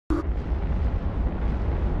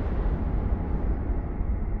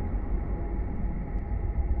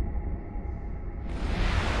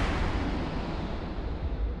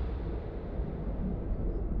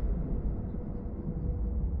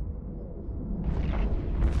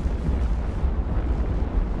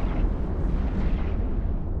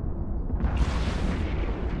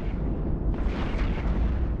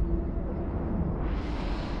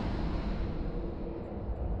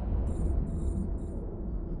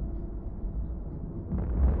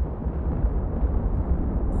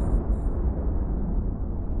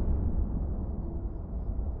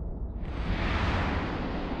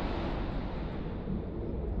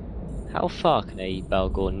How far can a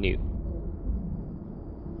Balgor nuke?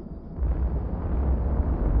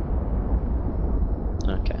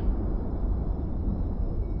 Okay.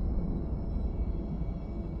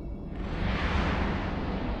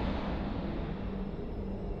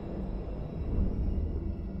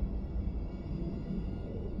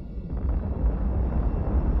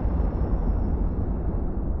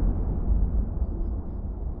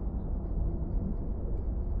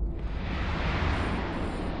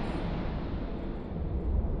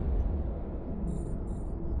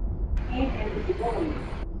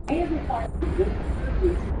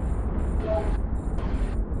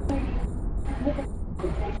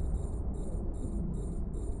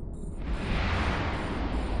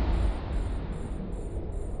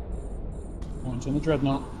 Launching the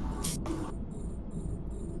dreadnought.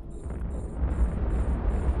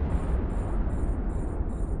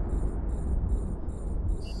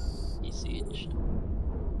 Siege.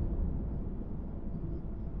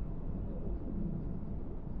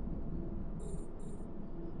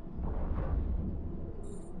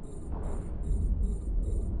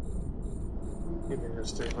 You can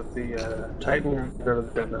just stay with the Titan or go to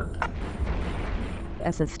the dreadnought.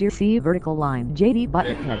 SS Steer C vertical line. JD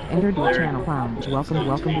button head entered your channel lounge. Welcome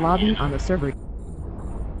lobby on the server.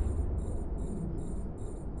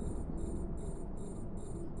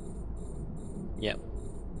 Yep.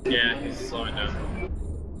 Yeah, he's slowing down.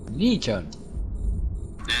 Legion.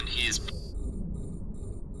 And he's...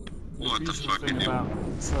 The What the beautiful fuck thing are you about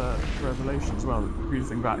Revelation as well, the beautiful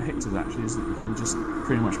thing about Hictors actually is that you can just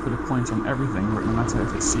pretty much put a point on everything, no matter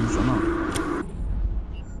if it's siege or not.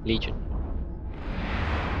 Legion.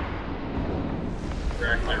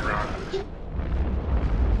 Directly wrong.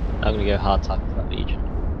 I'm gonna go hard tackle that Legion.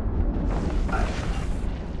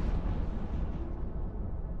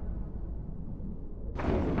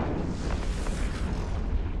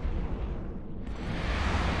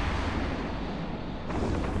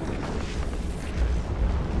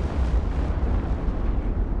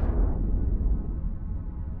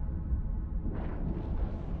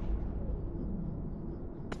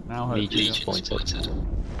 Now hopefully, Legion's pointed.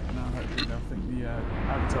 now hopefully they'll think the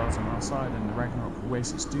Avatar's on our side and the Ragnarok will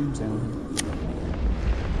waste its doomsday on him.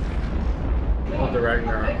 What the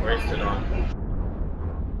Ragnarok wasted on.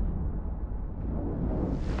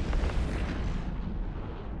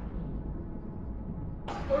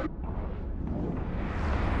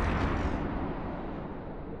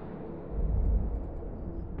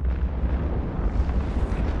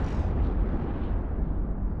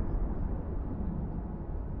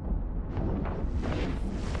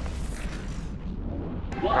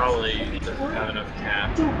 Probably doesn't have enough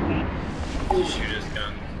cap to shoot his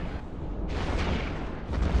gun.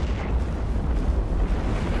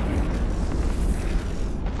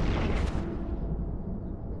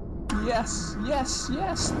 Yes, yes,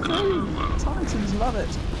 yes! Titans love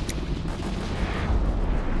it!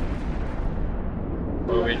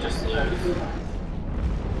 Well, we just lose.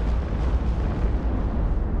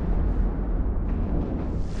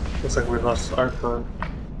 Looks like we lost Archon.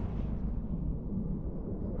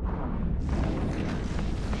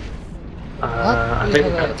 I We think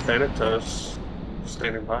we have got a Thanatos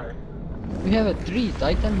standing by. We have a 3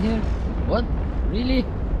 Titan here? What? Really?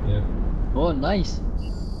 Yeah. Oh, nice.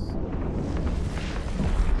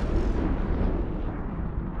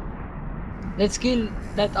 Let's kill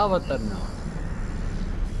that avatar now.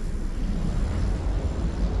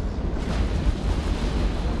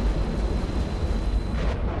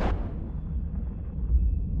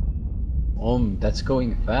 That's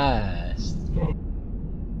going fast.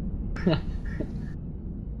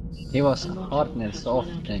 He was hardness off,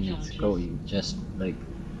 then it's going just like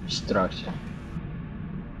structure.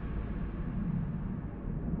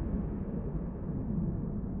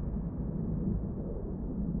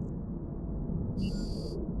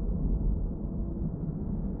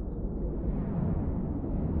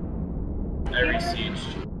 Every siege.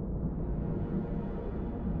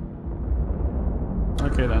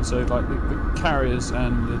 Okay then, so like the carriers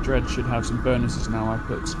and the dread should have some bonuses now. I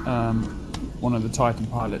put one of the Titan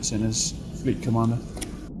pilots in as fleet commander.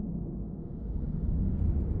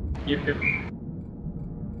 You could.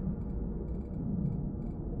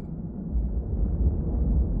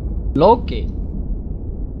 Loki.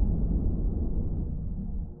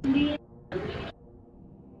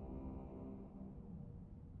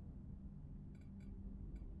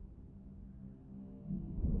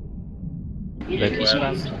 Loki's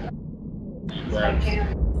Webs. spam.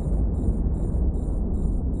 Webs.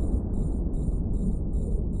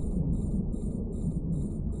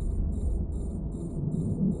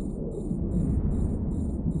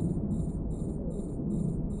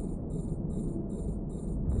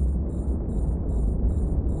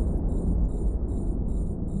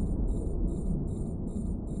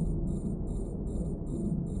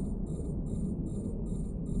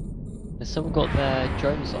 someone got their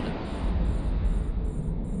drones on it?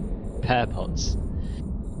 Pair pods.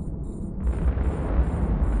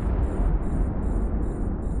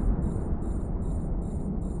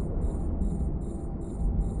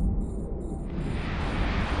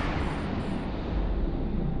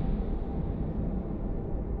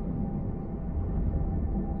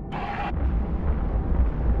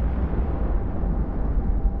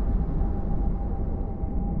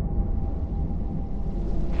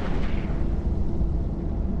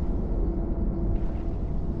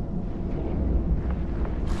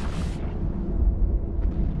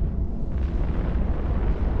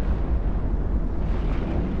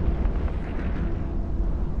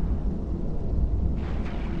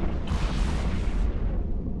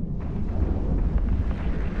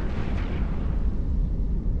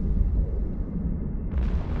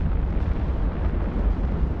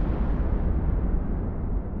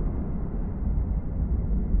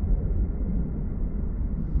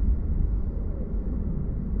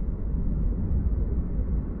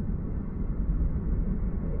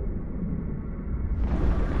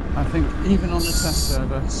 I think even on the test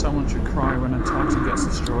server, someone should cry when a Titan gets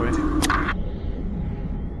destroyed.